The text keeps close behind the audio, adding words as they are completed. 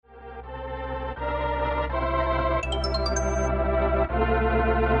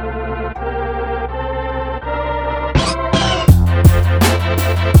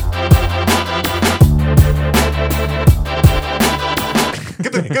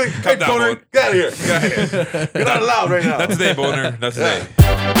Come down, boner. Boner. Get out of here. Get out of here. You're not allowed right now. Not today, Boner. Not today.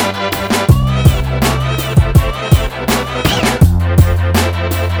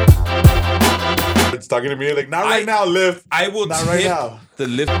 It's talking to me like, not right now, Lyft. I will Not tip right now. the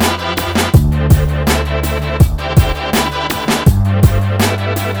lift.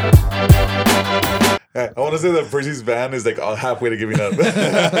 I want to say that Percy's van is like halfway to giving up.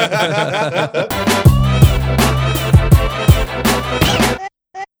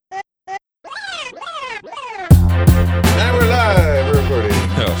 And we're live. We're recording.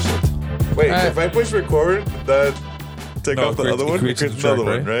 Oh, shit. Wait, if I push record, that take off the other one? It creates creates a another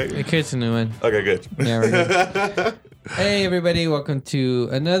track, one, right? It creates a new one. Okay, good. Yeah, we're good. Hey, everybody. Welcome to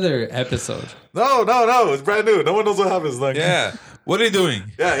another episode No. It's brand new. No one knows what happens. Like, Yeah. What are you doing?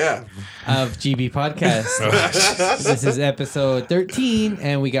 Yeah. of GB Podcast. This is episode 13,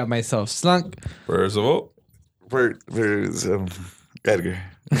 and we got myself, Slunk. First of all, Where's Edgar?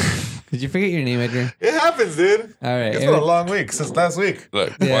 Did you forget your name, Edgar? It happens, dude. All right. It's been a long week since last week.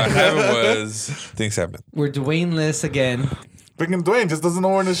 look, Yeah. what happened was things happened. We're Dwayne-less again. Freaking Dwayne just doesn't know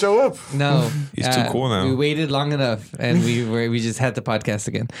when to show up. No. He's too cool now. We waited long enough, and we just had the podcast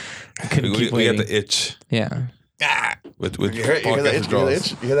again. We couldn't keep We waiting. got the itch. Yeah. With You hear that podcast itch?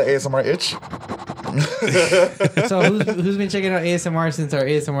 withdrawals. You hear that ASMR itch? So who's been checking out ASMR since our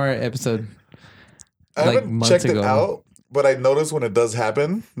ASMR episode? I Like haven't months checked ago. it out, but I noticed when it does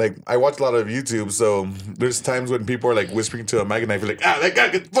happen, like I watch a lot of YouTube, so there's times when people are like whispering to a mic and I feel like, that guy,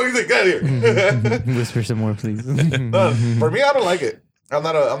 get the fucking thing out of here. Whisper some more, please. For me, I don't like it. I'm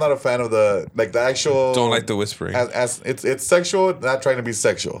not a fan of the actual. Don't like the whispering. As it's sexual, not trying to be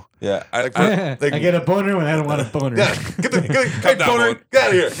sexual. Yeah. I get a boner when I don't want a boner. Yeah, get hey, down, boner, Boner. get out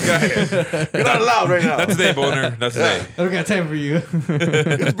of here. Get out of here. You're not allowed right now. Not today, Boner. Not today. I don't got time for you.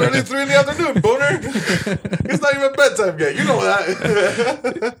 It's barely 3 in the afternoon, boner. It's not even bedtime yet. You know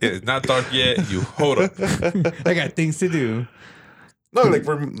that. It's not dark yet. You hold up. I got things to do. No, like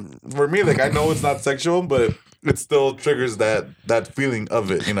for me, like I know it's not sexual, but it still triggers that feeling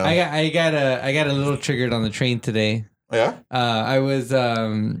of it. You know. I got a little triggered on the train today. Yeah. I was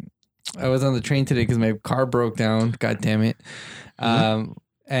on the train today because my car broke down. God damn it.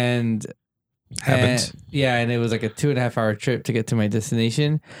 And Happens. and it was like a 2.5 hour trip to get to my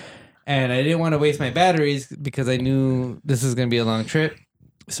destination, and I didn't want to waste my batteries because I knew this was gonna be a long trip.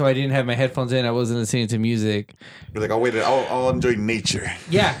 So I didn't have my headphones in. I wasn't listening to music. You're like, I'll wait. I'll enjoy nature.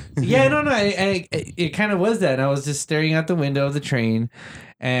 Yeah. No. It kind of was that. And I was just staring out the window of the train,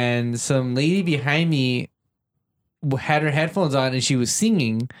 and some lady behind me had her headphones on and she was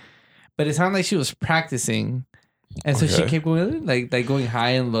singing, but it sounded like she was practicing. And so she Okay. kept going like going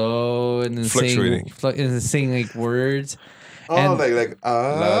high and low and then Fluctuating. saying like words. Oh, And-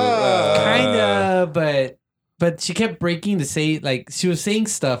 Kinda, but she kept breaking to say, like, she was saying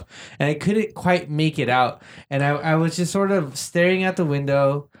stuff and I couldn't quite make it out. And I was just sort of staring out the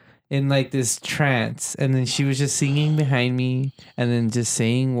window in like this trance. And then she was just singing behind me and then just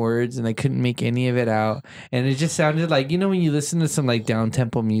saying words and I couldn't make any of it out. And it just sounded like, you know, when you listen to some like down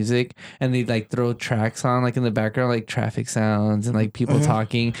tempo music and they like throw tracks on like in the background, like traffic sounds and like people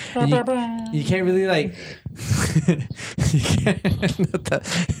talking. And you can't really like you can't,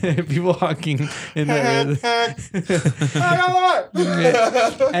 people honking in the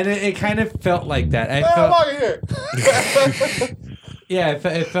and it kind of felt like that. I felt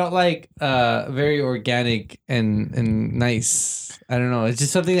it felt like very organic and nice. I don't know. It's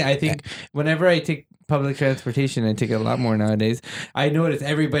just something that I think whenever I take public transportation, I take it a lot more nowadays. I notice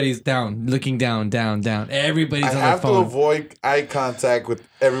everybody's looking down. Everybody's I on their have to phone. avoid eye contact with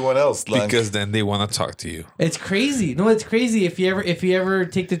everyone else. Like, Because then they want to talk to you. It's crazy. No, it's crazy. If you ever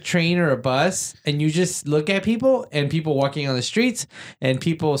take the train or a bus and you just look at people and people walking on the streets and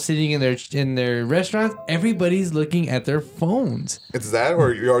people sitting in their restaurants, everybody's looking at their phones. it's that,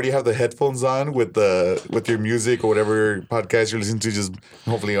 or you already have the headphones on with your music or whatever podcast you're listening to. Just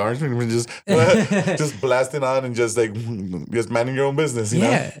hopefully orange, and just blasting on and just like just minding your own business. You know?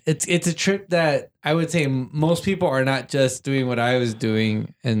 Yeah, it's a trip that I would say most people are not just doing what I was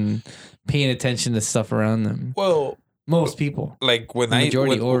doing and paying attention to stuff around them. Well, Most people, like when the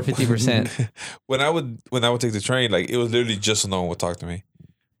majority, when, over 50%. when I would take the train, like it was literally just so no one would talk to me.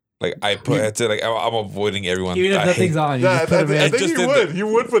 Like I'd say like I'm avoiding everyone. Even if I nothing's hate- on, you Yeah, just put them I in. think just you did would. You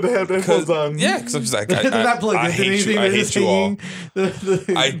would put the headphones on. Yeah, because I'm just like They're not plugged I into hate anything. you. I They're hate just you all.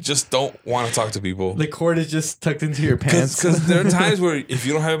 hanging. I just don't want to talk to people. The cord is just tucked into your pants. Because there are times where if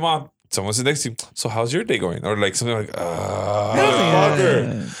you don't have a mom, someone sits next to you. So how's your day going? Or like something like,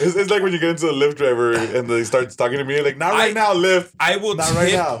 Motherfucker. It's like when you get into a Lyft driver and they start talking to me like, not right now, Lyft. I will Not tip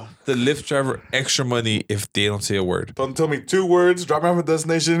right now. the Lyft driver extra money if they don't say a word. Don't tell me 2 words. Drop me off at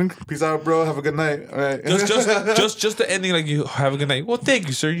destination. Peace out, bro. Have a good night. All right. Just the ending, like, you have a good night. Well, thank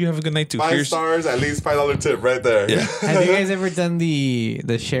you, sir. You have a good night too. 5 stars, at least $5 tip right there. Yeah. Have you guys ever done the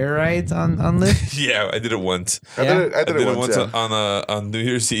share rides on Lyft? Yeah, I did it once. I did it once yeah. on New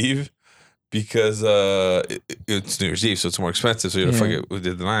Year's Eve because it's New Year's Eve, so it's more expensive. So you know, fuck it, we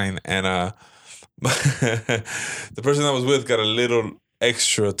did the line, and the person I was with got a little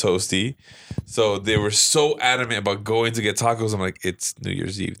extra toasty, so they were so adamant about going to get tacos. I'm like, it's New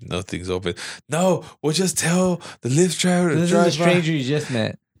Year's Eve, nothing's open. No, we'll just tell the Lift driver to This drive is the stranger you just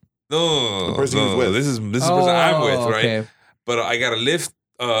met. No, The person he was with. This is the person I'm with, right? Okay. But I got a Lyft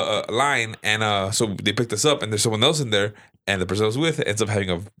line, and so they picked us up, and there's someone else in there, and the person I was with ends up having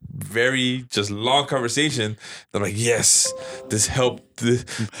a very just long conversation. I'm like, yes, this helped.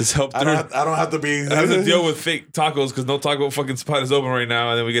 This helped. I don't have to be. I have to deal with fake tacos because no taco fucking spot is open right now.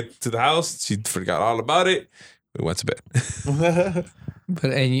 And then we get to the house, she forgot all about it. We went to bed.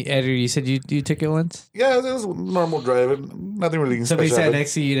 But Edgar, you said you took it once. Yeah, it was normal driving. Nothing really. Somebody special sat happened.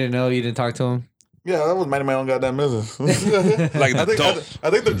 next to you, you didn't know, you didn't talk to him. Yeah, I was minding my own goddamn business. Like I the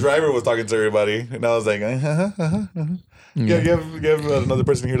think the driver was talking to everybody, and I was like, Yeah, you have another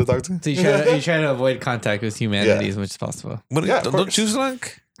person here to talk to. So you try to avoid contact with humanity as much as possible. But Yeah, of don't course. you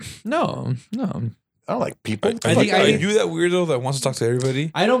like? No. I don't like people. I think Are you that weirdo that wants to talk to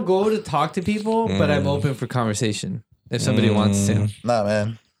everybody? I don't go to talk to people, but I'm open for conversation if somebody wants to. Nah,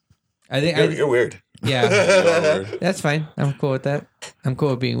 man. I think You're weird. yeah, Lord. that's fine. I'm cool with that. I'm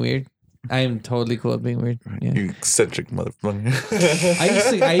cool with being weird. I am totally cool with being weird. Yeah. You eccentric motherfucker.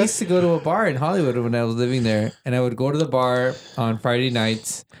 I used to go to a bar in Hollywood when I was living there, and I would go to the bar on Friday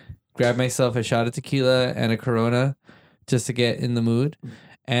nights, grab myself a shot of tequila and a Corona, just to get in the mood.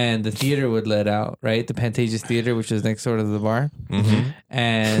 And the theater would let out, right? The Pantages Theater, which is next door to the bar,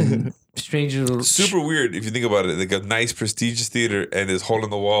 and strangers would Super weird if you think about it. Like a nice, prestigious theater and this hole in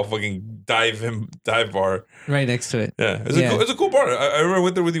the wall fucking dive bar. right next to it. Yeah, Yeah. It's a cool bar. I remember I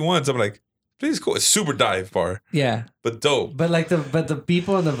went there with you once. I'm like, this is cool. It's super dive bar, Yeah, but dope. but the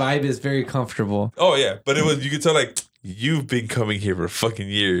people and the vibe is very comfortable. Oh yeah, but it was, you could tell like you've been coming here for fucking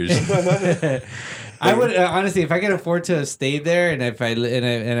years. I would honestly, if I could afford to have stayed there, and if I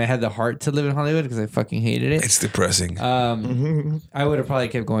had the heart to live in Hollywood because I fucking hated it, It's depressing. I would have probably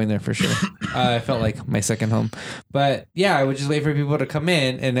kept going there for sure. I felt like my second home. But yeah, I would just wait for people to come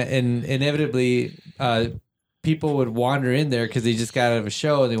in, and inevitably, people would wander in there because they just got out of a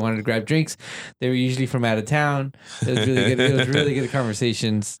show and they wanted to grab drinks. They were usually from out of town. It was really good. It was really good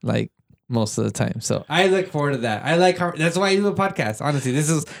conversations, like most of the time. So I look forward to that. I like that's why I do a podcast. Honestly, this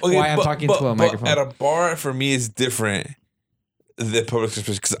is why I'm talking to a microphone. At a bar, for me, it's different than public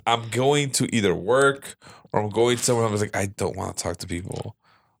space because I'm going to either work or I'm going somewhere. I'm just like, I don't want to talk to people.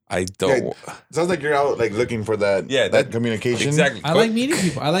 I don't. Yeah, sounds like you're out like looking for that. Yeah, that that- communication. Exactly. I like meeting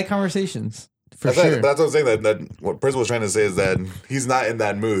people. I like conversations. For That's what- sure. that's what I'm saying. That what Prince was trying to say is that he's not in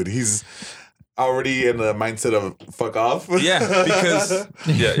that mood. He's already in the mindset of fuck off. Yeah, because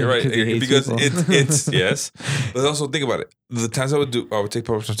you're right. Because he hates Because people. it's yes. But also think about it. The times I would take public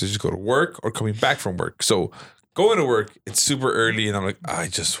transportation to just go to work or coming back from work. So going to work, it's super early, and I'm like, I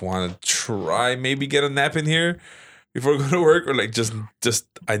just want to try maybe get a nap in here before I go to work, or like just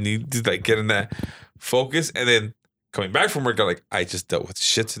I need to like get in that focus. And then coming back from work, I'm like, I just dealt with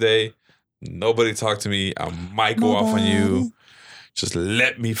shit today. Nobody talked to me. I might go off on you. Just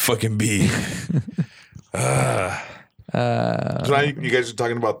let me fucking be. So now you guys are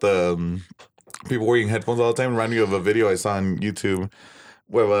talking about the people wearing headphones all the time. Reminding you of a video I saw on YouTube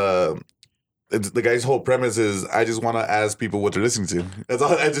where the guy's whole premise is, I just want to ask people what they're listening to. That's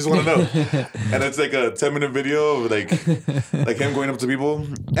all. I just want to know. And it's like a 10-minute video of like him going up to people.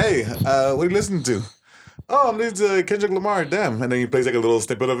 Hey, what are you listening to? Oh, I'm listening to Kendrick Lamar. Damn. And then he plays like a little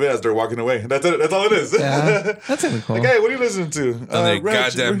snippet of it as they're walking away. That's it. That's all it is. Yeah, that's really cool. Like, hey, what are you listening to? None of their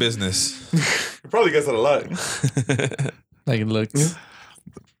Ranch. goddamn business. He probably gets that a lot. Like it looks.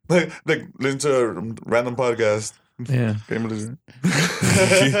 like listen to a random podcast. Yeah.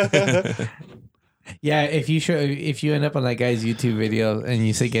 Yeah, if you end up on that guy's YouTube video and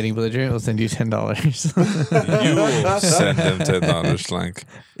you say getting belligerent, we'll send you $10. You will send them $10, like.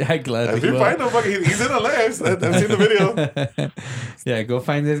 I gladly If you will. find him, he's in LA. I've seen the video. Yeah, go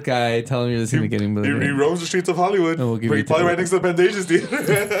find this guy. Tell him you're listening to getting He belligerent. roams the streets of Hollywood. And we'll give you probably 10. right next to the Pantages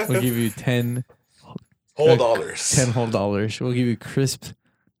Theater. We'll give you 10 Whole dollars. whole dollars. We'll give you crisp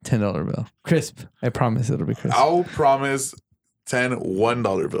 $10 bill. Crisp. I promise it'll be crisp. I'll promise 10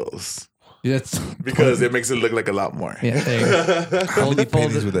 $1 bills That's because it makes it look like a lot more. yeah. There you go. How many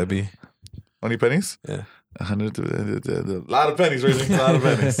pennies would that be? Only pennies? Yeah. 100. A lot of pennies, Raising. A lot of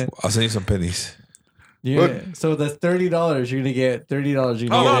pennies. I'll send you some pennies. Yeah. So that's $30. You're gonna get $30. You're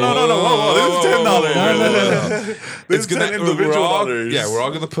No, gonna no, get no, no, no. This is $10. No. This It's is 10 individual we're all, dollars. yeah, we're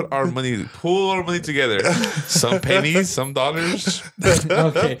all gonna put our money, pool our money together. Some pennies, some dollars.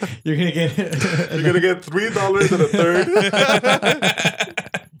 Okay. You're gonna get. You're gonna get $3 and a third.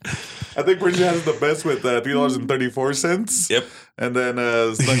 I think Bridget has the best with $3.34. Yep. And then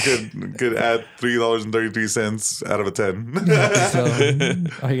Slunk could add $3.33 out of a 10. So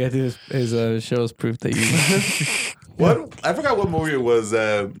all you gotta do is show us proof that you. What? I forgot what movie it was.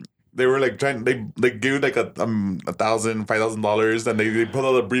 They were like trying. They gave like $1,000, $5,000, and they put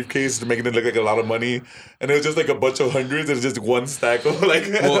out a briefcase to making it look like a lot of money, and it was just like a bunch of hundreds, and it's just one stack of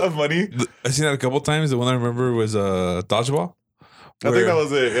of money. I've seen that a couple times. The one I remember was Dodgeball. I think that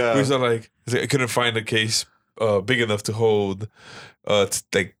was it. Yeah. He's like, I couldn't find a case big enough to hold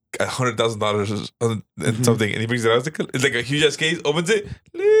like $100,000 and something, and he brings it out. It's like a huge ass case. Opens it,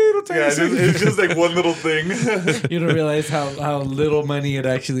 little tiny. Yeah, it's just like one little thing. You don't realize how little money it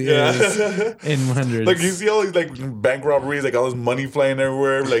actually is in hundreds. Like you see all these like bank robberies, like all this money flying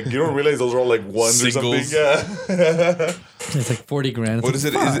everywhere. Like you don't realize those are all like ones Singles. or something. Yeah. It's like 40 grand. What is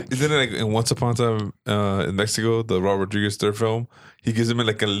it? Isn't it like in Once Upon a Time in Mexico, the Robert Rodriguez third film? He gives him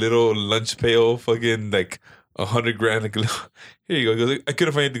like a little lunch pail, fucking like 100 grand. Like, here you go. He goes, I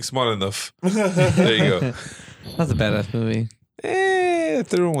couldn't find anything small enough. There you go. That's a badass movie. The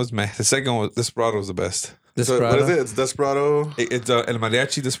third one was meh. The second one, Desperado was the best. So what is it? It's Desperado. It's El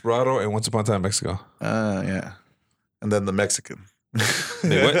Mariachi, Desperado, and Once Upon a Time in Mexico. Yeah. And then the Mexican.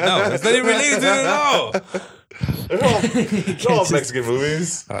 Wait, what? No, it's not even related to it at all. They're all Mexican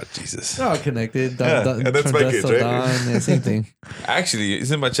movies. Oh, Jesus. They're all connected. And that's from my dusk kids, till right? dawn. Yeah, same thing. Actually,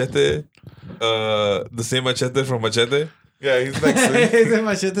 isn't Machete the same Machete from Machete? Yeah, he's like. Isn't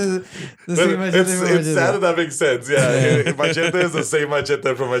Machete the same Machete it's from sad Machete? that that makes sense. Yeah, Machete is the same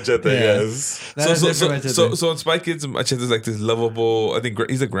Machete from Machete. Yeah. Yes, That is different Machete. So in Spy Kids, Machete's like this lovable. I think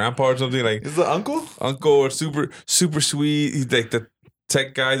he's a grandpa or something, like is the uncle? uncle or super sweet. He's like the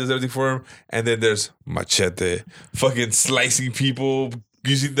tech guy, does everything for him. And then there's Machete, fucking slicing people,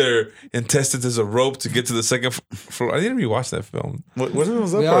 using their intestines as a rope to get to the second floor. I didn't rewatch that film. What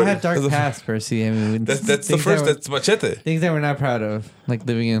was that? We all part? had dark past, Percy. I mean, That's the things first. that were- That's Machete. things that we're not proud of, like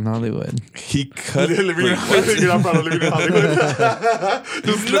living in Hollywood. He cut. Living wait, in what? You're not proud of living in Hollywood.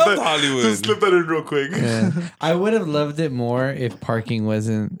 He loved Hollywood. Just slip that in real quick. Yeah. I would have loved it more if parking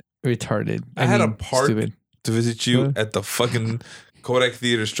wasn't retarded. I had a mean, park stupid. to visit you Huh? at the fucking Kodak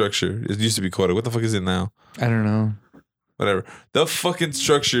Theater structure. It used to be Kodak. What the fuck is it now? I don't know. Whatever. The fucking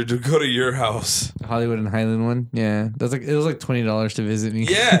structure to go to your house. Hollywood and Highland one. Yeah. It was like $20 to visit me.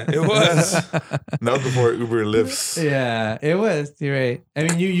 Yeah, it was. That was before Uber lifts. Yeah, it was. You're right. I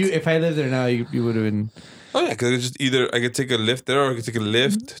mean, you if I lived there now, you would have been. Oh yeah, because I could take a lift there, or I could take a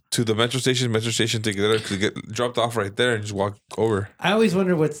lift to the metro station. Metro station, take it there, could get dropped off right there, and just walk over. I always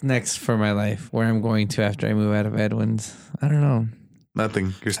wonder what's next for my life, where I'm going to after I move out of Edwin's. I don't know.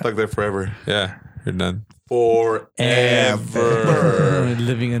 Nothing. You're stuck there forever. Yeah, you're done. Forever.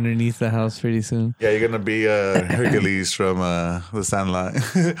 Living underneath the house pretty soon. Yeah, you're gonna be Hercules from the Sandlot,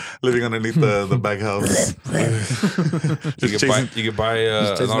 living underneath the back house. You could buy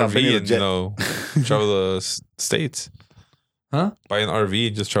an chasing that thing in RV a and jet. travel the states. Huh? Buy an RV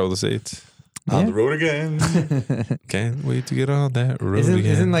and just travel the states. On the Yeah. road again. Can't wait to get on that road Isn't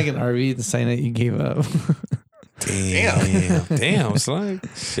again. like an RV the sign that you gave up? Damn, it's like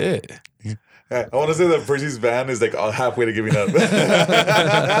shit. I want to say that Percy's van is like halfway to giving up.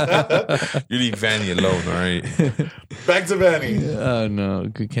 You leave Vanny alone, all right? Back to Vanny. Oh no,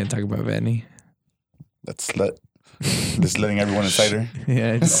 we can't talk about Vanny. That slut. Just letting everyone inside her.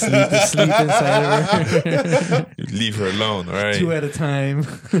 Yeah, just sleep inside of her. You leave her alone, all right? 2 at a time.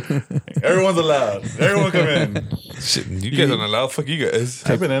 Everyone's allowed. Everyone come in. Shit, you guys aren't allowed. Fuck you guys.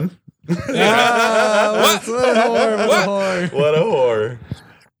 I've been in. What a whore! What a whore! What a whore.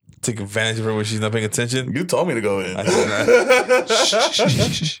 Take advantage of her when she's not paying attention. You told me to go in. I said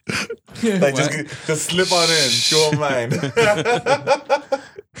that. Like just slip on in. She won't mind.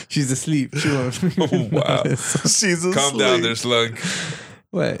 She's asleep. She won't. Oh, wow. She's asleep. Calm down there, slug.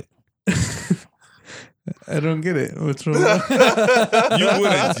 What? I don't get it. What's wrong? You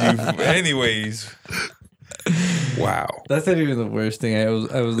wouldn't, anyways. Wow. That's not even the worst thing. I was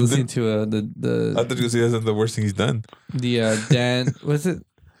listening to I the thought you were going to say that's the worst thing he's done. Dan. What's it?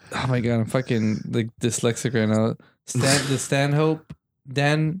 Oh my god, I'm fucking like dyslexic right now. Stanhope.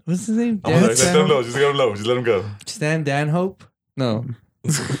 Dan. What's his name? I'm like, Dan let him Stanhope. know. Just let him know. Just let him go. Stan Danhope. No.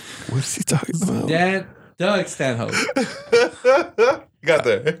 What is he talking about? Doug Stanhope. Got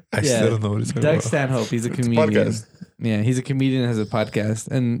there. I still don't know what he's talking Doug about. Stanhope. He's a comedian. Podcast. Yeah, he's a comedian that has a podcast,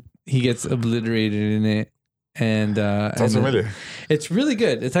 and he gets obliterated in it. And Sounds and, familiar. It's really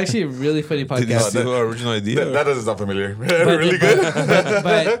good. It's actually a really funny Did you podcast. steal our original idea? That doesn't sound familiar. But- Really good.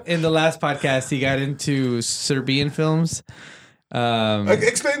 but in the last podcast, he got into Serbian films.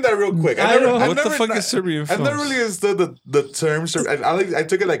 Explain that real quick. I don't know. What the fuck is Serbian I've films? never really understood the term. I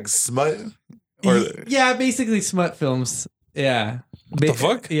took it like smut. Or Yeah, basically smut films. Yeah. What the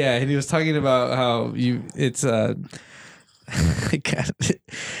fuck? Yeah, and he was talking about how it's God.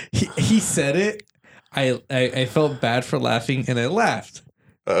 He said it. I felt bad for laughing and I laughed.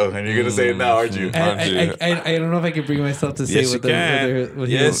 and you're gonna say it now, aren't you? And I don't know if I can bring myself to say Yes, what you can. what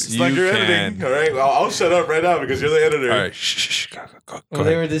he Yes, was. It's like you you're can. editing. All right. Well, I'll shut up right now because you're the editor. All right, shh. Go Well,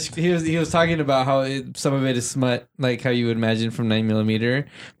 they ahead. were he was talking about how some of it is smut, like how you would imagine from 9mm,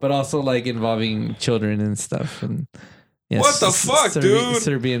 but also like involving children and stuff. And yeah, What the fuck, dude?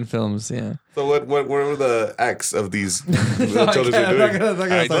 Serbian films, yeah. So what were the acts of these No, I children can't, I'm are not doing? gonna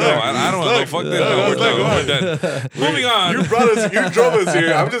talk I about don't know. that. I don't know. Look, Fuck look, that. No, look, we're look. done. Moving on. You brought us. You drove us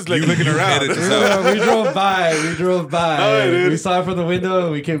here. I'm just like looking around. edit this out. We drove by. We drove by. No, dude. We saw it from the window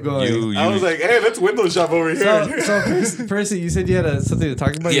and we kept going. I was like, hey, let's window shop over here. So Percy, you said you had something to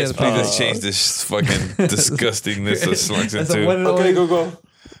talk about. yes, You please had a- let's change this fucking disgustingness of slunks That's a into. one and Okay, only-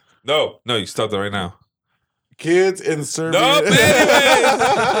 go. No, you stop that right now. Kids in Serbia. No, anyways.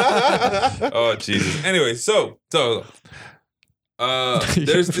 Oh Jesus. Anyway, so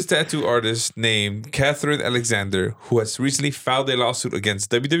there's this tattoo artist named Catherine Alexander who has recently filed a lawsuit against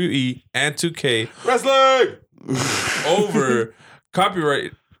WWE and 2K Wrestling. over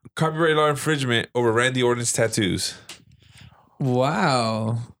copyright law infringement over Randy Orton's tattoos.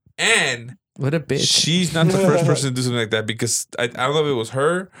 Wow. And What a bitch. she's not the first person to do something like that because I don't know if it was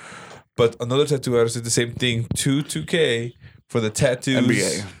her, but another tattoo artist did the same thing to 2K for the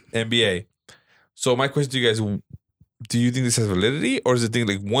tattoos. NBA. So my question to you guys, do you think this has validity, or is it thing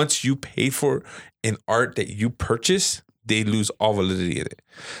like once you pay for an art that you purchase, they lose all validity in it?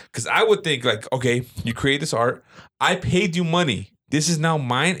 Because I would think like, okay, you create this art, I paid you money. This is now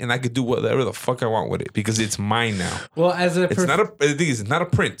mine, and I could do whatever the fuck I want with it because it's mine now. Well, as a It's not a. The thing is, it's not a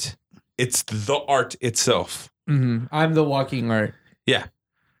print. It's the art itself. Mhm. I'm the walking art. Yeah.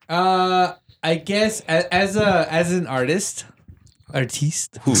 I guess as an artist.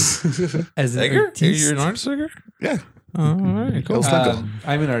 Who? As an Edgar? artist. You're an artist, Edgar? Yeah. Oh, all right, cool.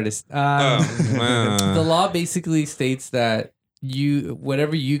 I'm an artist. The law basically states that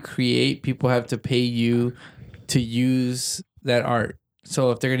whatever you create, people have to pay you to use that art.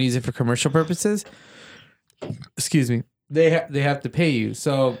 So if they're gonna use it for commercial purposes, excuse me, they have to pay you.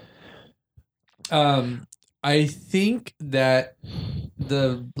 So, I think that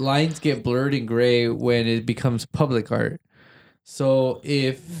the lines get blurred and gray when it becomes public art. So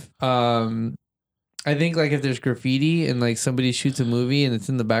if I think like if there's graffiti and like somebody shoots a movie and it's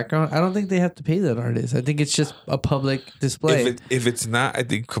in the background, I don't think they have to pay that artist. I think it's just a public display. If it's not, I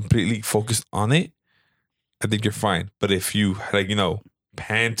think completely focused on it, I think you're fine. But if you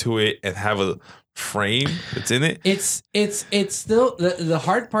pan to it and have a frame that's in it, It's still the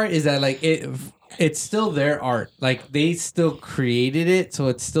hard part is that like it's still their art. Like they still created it, so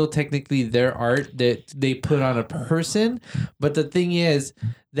it's still technically their art that they put on a person. But the thing is,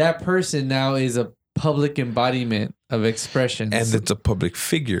 that person now is a public embodiment of expression. and it's a public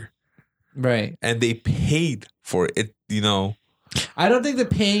figure, right. and they paid for it. I don't think the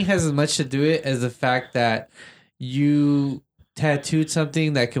paying has as much to do it as the fact that you tattooed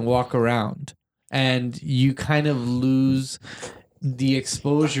something that can walk around, and you kind of lose the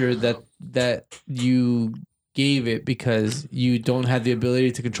exposure that you gave it because you don't have the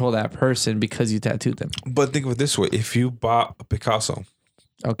ability to control that person because you tattooed them. But think of it this way: if you bought a Picasso,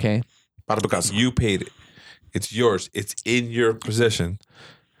 Okay. Para Picasso. you paid it. It's yours. It's in your possession.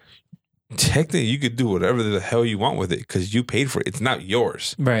 Technically, you could do whatever the hell you want with it because you paid for it. It's not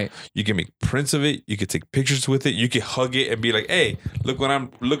yours. Right. You can make prints of it. You can take pictures with it. You can hug it and be like, "Hey, look what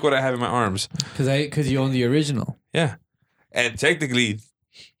I have in my arms." Because you own the original. Yeah, and technically,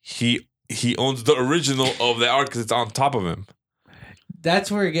 he owns the original of the art because it's on top of him. That's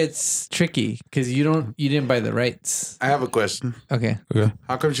where it gets tricky because you didn't buy the rights. I have a question. Okay. Okay.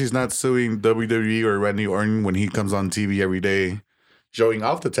 How come she's not suing WWE or Randy Orton when he comes on TV every day showing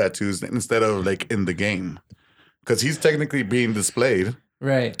off the tattoos instead of like in the game? Because he's technically being displayed.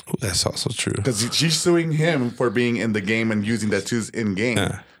 Right. That's also true. Because she's suing him for being in the game and using tattoos in game.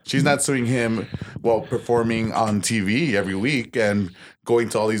 Yeah. She's not suing him while performing on TV every week and going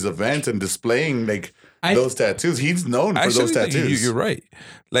to all these events and displaying those tattoos. He's known for those tattoos. You're right.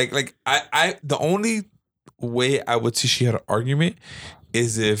 Like I the only way I would see she had an argument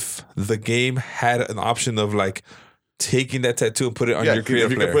is if the game had an option of like taking that tattoo and put it on your if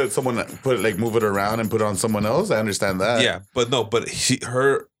creative you player. could like move it around and put it on someone else, I understand that. Yeah, but no, but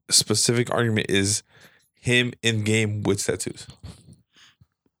her specific argument is him in game with tattoos.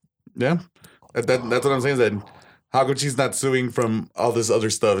 Yeah, that's what I'm saying. Is that how come she's not suing from all this other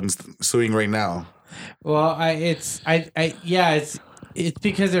stuff and suing right now? Well, it's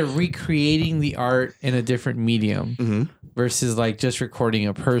because they're recreating the art in a different medium versus like just recording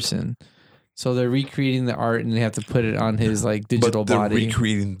a person. So they're recreating the art and they have to put it on his like digital But they're body.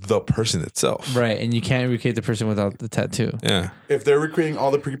 recreating the person itself. Right, and you can't recreate the person without the tattoo. Yeah. If they're recreating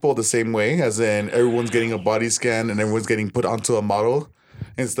all the people the same way, as in everyone's getting a body scan and everyone's getting put onto a model,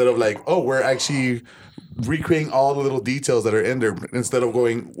 instead of like, oh, we're actually recreating all the little details that are in there, instead of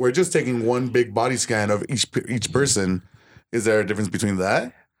going, we're just taking one big body scan of each person. Is there a difference between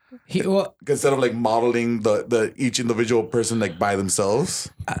that? Instead of like modeling the each individual person like by themselves.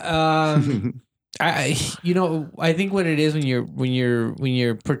 I think what it is when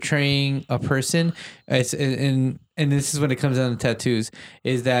you're portraying a person, it's and this is when it comes down to tattoos,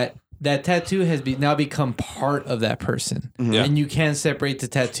 is that tattoo has now become part of that person, and you can't separate the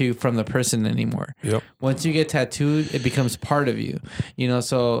tattoo from the person anymore. Yep. Once you get tattooed, it becomes part of you.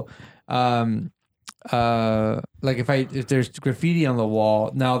 So. Like if there's graffiti on the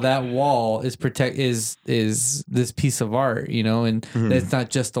wall, now that wall is is this piece of art, and it's not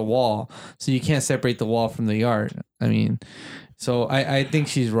just a wall, so you can't separate the wall from the art. I mean, so I think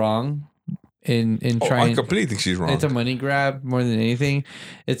she's wrong in trying. I completely think she's wrong. It's a money grab more than anything.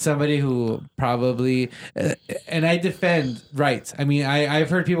 It's somebody who probably, and I defend rights. I mean,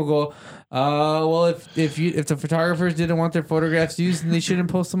 I've heard people go, well, if the photographers didn't want their photographs used, then they shouldn't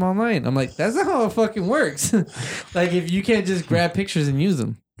post them online. I'm like, that's not how it fucking works. Like, if you can't just grab pictures and use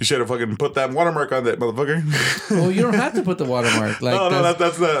them. You should have fucking put that watermark on that motherfucker. Well, you don't have to put the watermark. Like,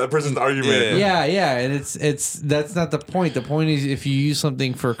 that's the person's argument. Yeah, and it's that's not the point. The point is, if you use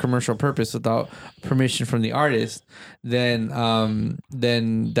something for a commercial purpose without permission from the artist, then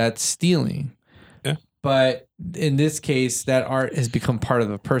that's stealing. Yeah. But in this case, that art has become part of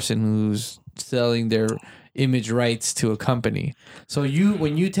a person who's selling their image rights to a company. So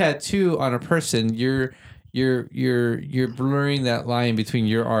when you tattoo on a person, you're blurring that line between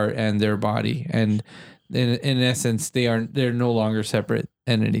your art and their body, and in essence, they're no longer separate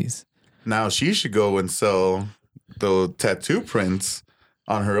entities. Now she should go and sell the tattoo prints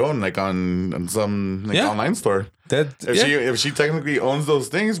on her own, like on some online store. If she technically owns those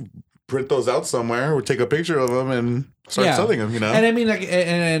things, print those out somewhere or take a picture of them and start selling them. And I mean, like,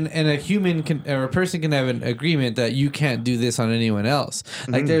 and a human or a person can have an agreement that you can't do this on anyone else.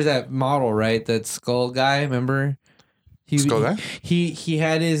 Like, there's that model, right? That skull guy, remember? Skull guy? He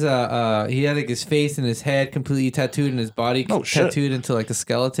had his he had like his face and his head completely tattooed and his body tattooed into like a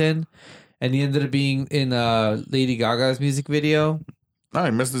skeleton, and he ended up being in Lady Gaga's music video. I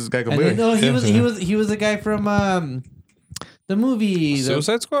missed this guy completely. He was a guy from the movie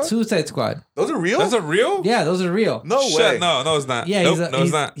Suicide Squad. Suicide Squad. Those are real. Those are real. Yeah, those are real. No way. No, it's not. Yeah,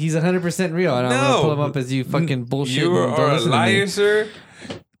 it's not. He's 100% real. And I'm gonna pull him up as you fucking bullshit. You are a liar, sir.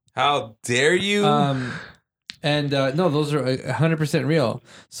 How dare you? No, those are 100% real.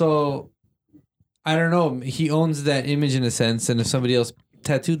 So I don't know. He owns that image in a sense, and if somebody else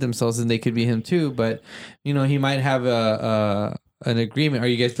tattooed themselves, then they could be him too. But he might have an agreement. Are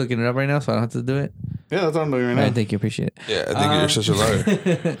you guys looking it up right now, so I don't have to do it? Yeah, that's what I'm doing right now. I think you appreciate it. Yeah, I think you're such a liar.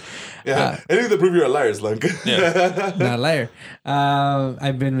 Anything to prove you're a liar, Slunk. Yeah. Not a liar.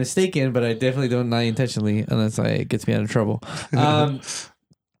 I've been mistaken, but I definitely don't lie intentionally unless it gets me out of trouble.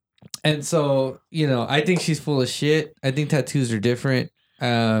 And so, I think she's full of shit. I think tattoos are different.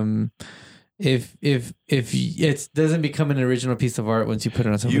 If it doesn't become an original piece of art once you put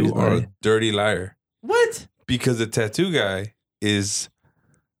it on somebody's you are body. a dirty liar. What? Because the tattoo guy is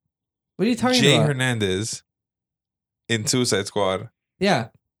what are you talking Jay about? Hernandez in Suicide Squad. Yeah.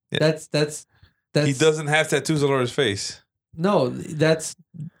 That's he doesn't have tattoos all over his face. No, that's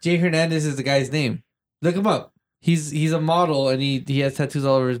Jay Hernandez is the guy's name. Look him up. He's a model and he has tattoos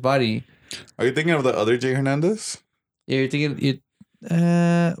all over his body. Are you thinking of the other Jay Hernandez? Yeah, you're thinking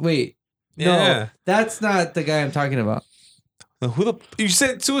wait. Yeah. No, that's not the guy I'm talking about. You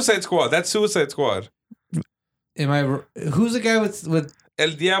said Suicide Squad. That's Suicide Squad. Who's the guy with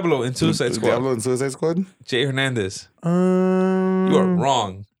El Diablo in Suicide Squad? Diablo in Suicide Squad? Jay Hernandez. You are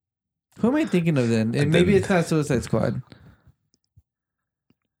wrong. Who am I thinking of then? And maybe it's not Suicide Squad.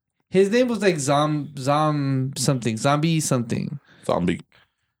 His name was like Zombie something.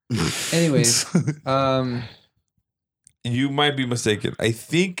 Anyways, you might be mistaken. I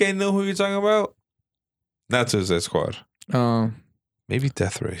think I know who you're talking about. Not Suicide Squad. Maybe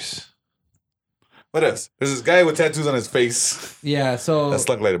Death Race. What else? There's this guy with tattoos on his face. Yeah, so That's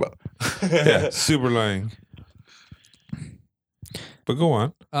Slug Light about. Yeah, super lying. But go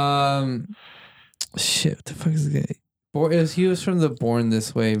on. shit, what the fuck is this guy? He was from the Born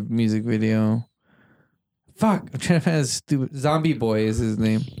This Way music video. Fuck, I'm trying to find his stupid Zombie Boy is his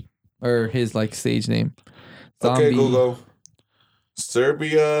name. Or his like stage name. Zombie. Okay, Google.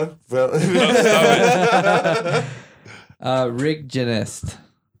 Serbia. Rick Genest.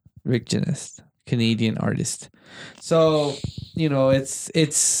 Canadian artist. So,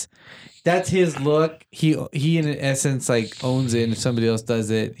 it's that's his look. He in essence like owns it, and if somebody else does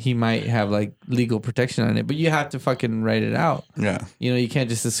it, he might have like legal protection on it. But you have to fucking write it out. Yeah. You can't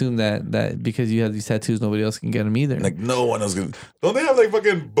just assume that because you have these tattoos, nobody else can get them either. Like no one else can. Don't they have like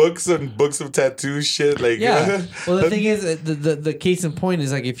fucking books and books of tattoo shit? Like yeah. Well, the thing is, the case in point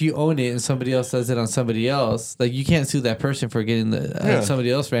is like if you own it and somebody else does it on somebody else, like you can't sue that person for getting somebody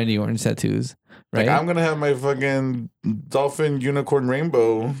else Randy Orton tattoos. Right? Like I'm gonna have my fucking dolphin unicorn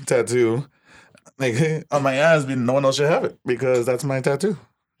rainbow tattoo, like on my ass, but no one else should have it because that's my tattoo.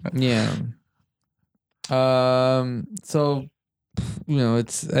 Yeah. So,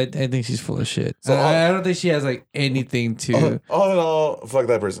 it's I think she's full of shit. So I don't think she has like anything to. All in all, fuck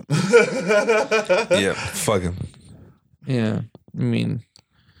that person. Yeah, fuck him. Yeah, I mean.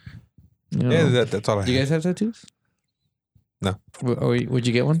 Yeah, that's all I have. Do you guys have tattoos? No. Would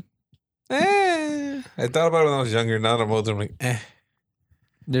you get one? I thought about it when I was younger. Now that I'm older, I'm like,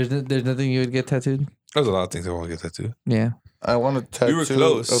 There's nothing you would get tattooed? There's a lot of things I want to get tattooed. Yeah. I want a tattoo were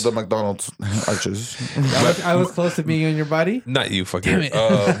close. of the McDonald's arches. I was close to being on your body? Not you, fucking. Damn it.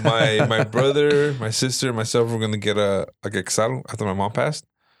 My brother, my sister, and myself were going to get a Quetzal after my mom passed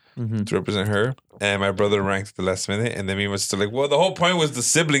to represent her. And my brother ranked at the last minute. And then me and my sister like, well, the whole point was the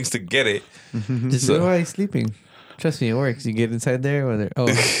siblings to get it. Just go while he's sleeping. Trust me, it works. You get inside there. Oh,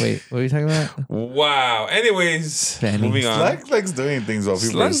 wait. What are you talking about? Wow. Anyways, moving on. Slug likes doing things while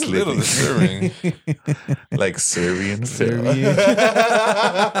people are Slug's a little sleeping. disturbing. Like Serbian. Is that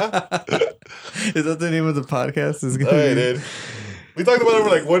the name of the podcast? Is I did. We talked about it for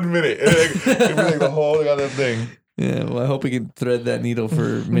like 1 minute. It was like the whole goddamn thing. Yeah, well, I hope we can thread that needle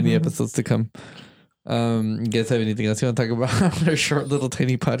for many episodes to come. You guys have anything else you want to talk about? Our short little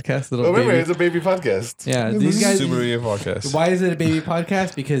tiny podcast. Remember, it's a baby podcast. Yeah, these guys. Super baby podcast. Why is it a baby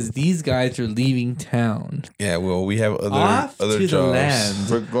podcast? Because these guys are leaving town. Yeah, well, we have Off other to jobs. the land.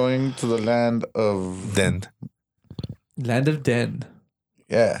 We're going to the land of Land of Den.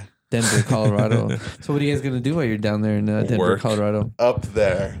 Yeah. Denver, Colorado. So what are you guys gonna do while you're down there in Denver, Work. Colorado? Up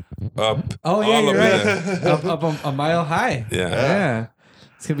there. Up. Oh yeah, all you're up right. there. up a mile high. Yeah.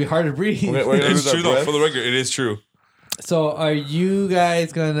 It's gonna be hard to breathe. It's true though. For the record, it is true. So, are you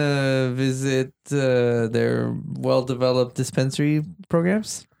guys gonna visit their well-developed dispensary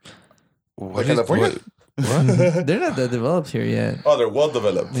programs? What California? What? They're not that developed here yet. Oh, they're well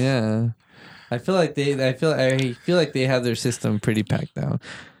developed. Yeah, I feel like they have their system pretty packed down.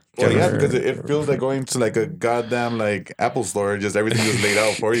 Well, yeah, because it feels like going to like a goddamn like Apple store. Just everything is laid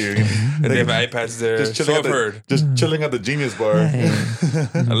out for you. And they have iPads there. Just So chilling, I've heard. just chilling at the Genius Bar.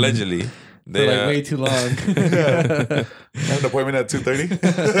 Allegedly. For They, like way too long. I have an appointment at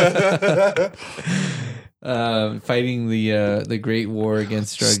 2:30. Fighting the great war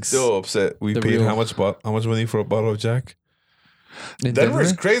against drugs. Still upset. We The paid real- how much money for a bottle of Jack? In Denver's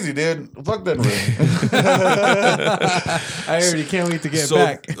Denver? crazy, dude. Fuck Denver. I already can't wait to get so,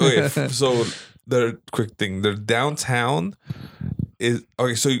 back. Okay, so the quick thing, the downtown is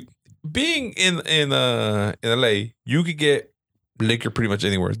okay. So being in LA, you could get liquor pretty much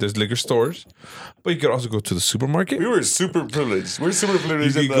anywhere. There's liquor stores, but you could also go to the supermarket. We were super privileged. We're super You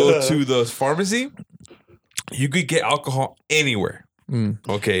privileged. could go to the pharmacy. You could get alcohol anywhere.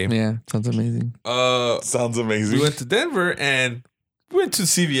 Okay. Yeah, sounds amazing. Sounds amazing. We went to Denver and we went to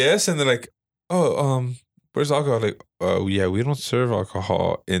CVS and they're like, "Oh, where's alcohol?" Like, yeah, we don't serve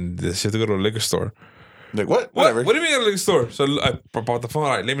alcohol in this. You have to go to a liquor store. Like what? What? Whatever. What do you mean at a liquor store? So I bought the phone. All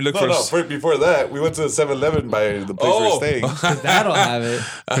right, let me look for. Before that, we went to the 7-Eleven by the place we were staying. That'll have it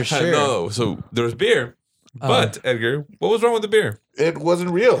for sure. No, so there was beer. But Edgar, what was wrong with the beer? It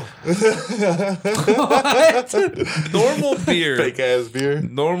wasn't real. What? Normal beer. Fake ass beer.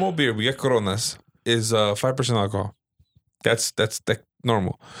 Normal beer. We got Coronas. Is 5% alcohol. That's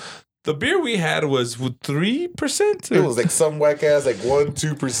normal. The beer we had was 3%. It was like some whack ass, like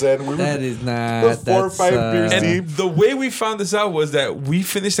 1-2%. We That were is not. 4 or 5 beers And deep. the way we found this out was that we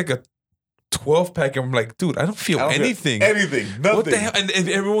finished like a 12-pack and I'm like, dude, I don't feel I don't feel anything. Anything. Nothing. What the hell? And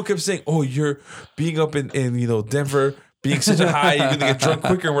everyone kept saying, "Oh, you're being up in Denver being such a high, you're gonna get drunk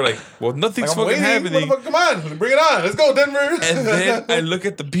quicker. And we're like, well, nothing's Like, I'm fucking waiting. happening. What the fuck? Come on, bring it on. Let's go, Denver. And then I look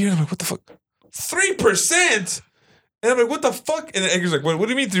at the beer and I'm like, what the fuck? 3%? And I'm like, what the fuck? And then Edgar's like, what do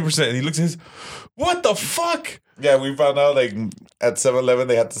you mean 3%? And he looks at his, what the fuck? Yeah, we found out like at 7-Eleven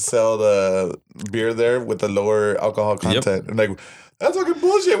they had to sell the beer there with the lower alcohol content. And like, that's fucking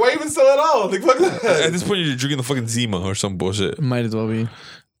bullshit. Why even sell it all? Like, fuck At that. this point, you're drinking the fucking Zima or some bullshit. Might as well be.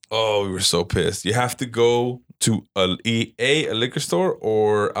 Oh, we were so pissed. You have to go to a liquor store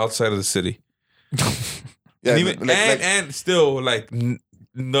or outside of the city. Yeah, And even and still like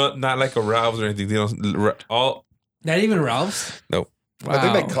not like a Ralph's or anything. They don't all. Not even Ralph's? No. Wow. I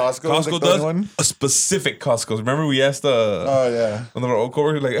think like Costco. Costco is, like, the does only one. a specific Costco. Remember we asked Oh yeah. one of our old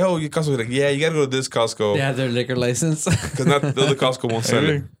coworkers like, "Oh, you Costco?" We're like, "Yeah, you gotta go to this Costco They have their liquor license. because not the other Costco won't sell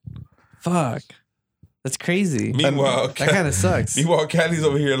it." Fuck. That's crazy. Meanwhile, That kind of sucks. Meanwhile, Caddy's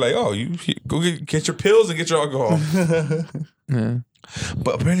over here like, "Oh, you go get your pills and get your alcohol." Yeah.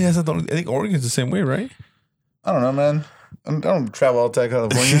 But apparently that's not the only. I think Oregon's the same way, right? I don't know, man. I don't travel outside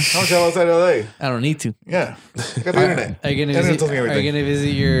California. I don't travel outside LA. I don't need to. Yeah, got the internet. Are you gonna Internet visit? tells me Are everything. you gonna visit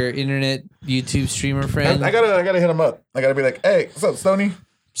your internet YouTube streamer friend? I gotta hit him up. I gotta be like, hey, what's up, Stoney?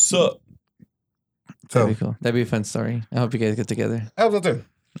 So That'd So be cool. That'd be a fun story. I hope you guys get together. how's that too?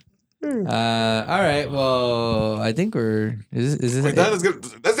 All right. Well, I think we're. Is this We're it? done.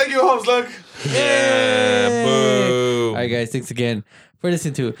 Let's take you home, Slug. yeah, boo. All right, guys. Thanks again for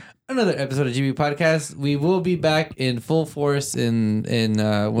listening to another episode of GB Podcast. We will be back in full force in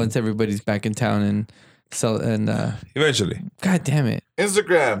once everybody's back in town and Eventually. God damn it.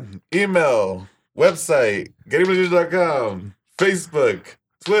 Instagram, email, website, GettyBlazers.com, Facebook,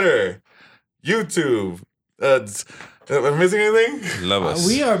 Twitter, YouTube. Am I missing anything? Love us.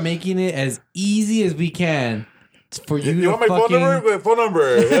 We are making it as easy as we can for you, You to want my fucking, phone number? Phone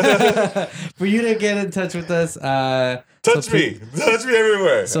number. for you to get in touch with us. Touch me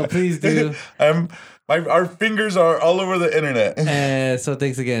everywhere. So please do. Our fingers are all over the internet. So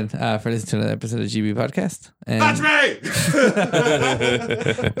thanks again for listening to another episode of GB Podcast. And, Touch me.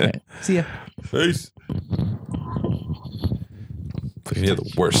 All right, see ya. Peace. Fucking you're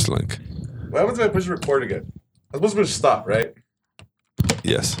the worst, Slunk. What happens if I push record again? I'm supposed to push stop, right?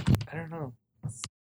 Yes. I don't know.